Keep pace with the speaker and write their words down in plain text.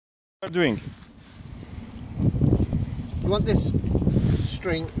What are you doing? You want this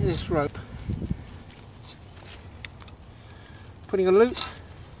string, this rope, putting a loop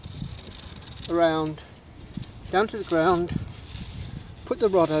around, down to the ground, put the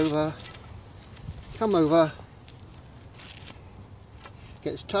rod over, come over,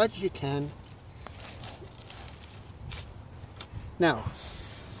 get as tight as you can. Now,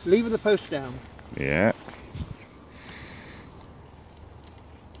 lever the post down. Yeah.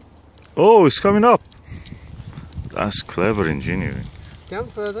 Oh, it's coming up. That's clever engineering. Down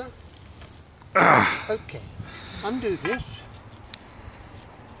further. Okay. Undo this.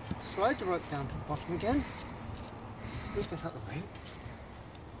 Slide the rope down to the bottom again. Move that out of the way.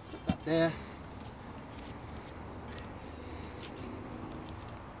 Put that there.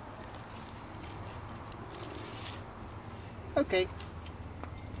 Okay.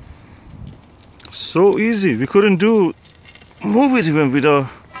 So easy. We couldn't move it even with our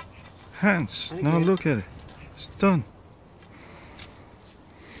hands. Now look at it. It's done.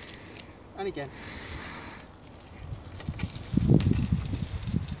 And again.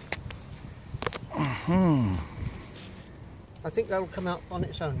 I think that'll come out on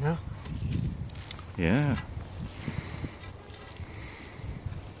its own now. Yeah.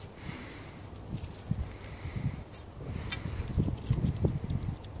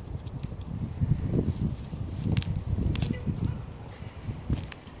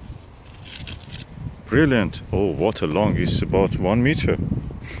 Brilliant. Oh, water long is about 1 meter.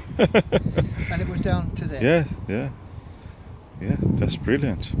 And it was down to there. Yeah, that's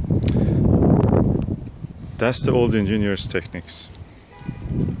brilliant. That's the old engineer's techniques.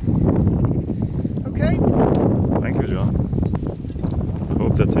 Okay. Thank you, John.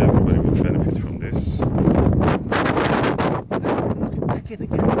 Hope that everybody will benefit from this. Look it back in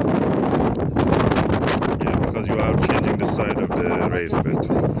again. Yeah, because you are changing the side of the raised bed.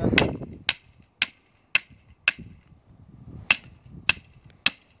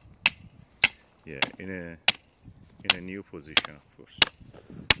 Yeah, in a new position, of course,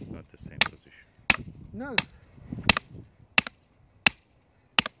 not the same position. No.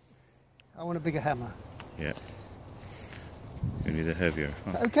 I want a bigger hammer. Yeah, you need a heavier.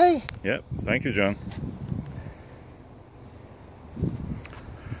 Huh? Okay. Yeah, thank you, John.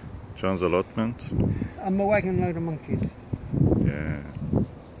 John's allotment. I'm a wagon load of monkeys. Yeah,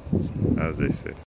 as they say.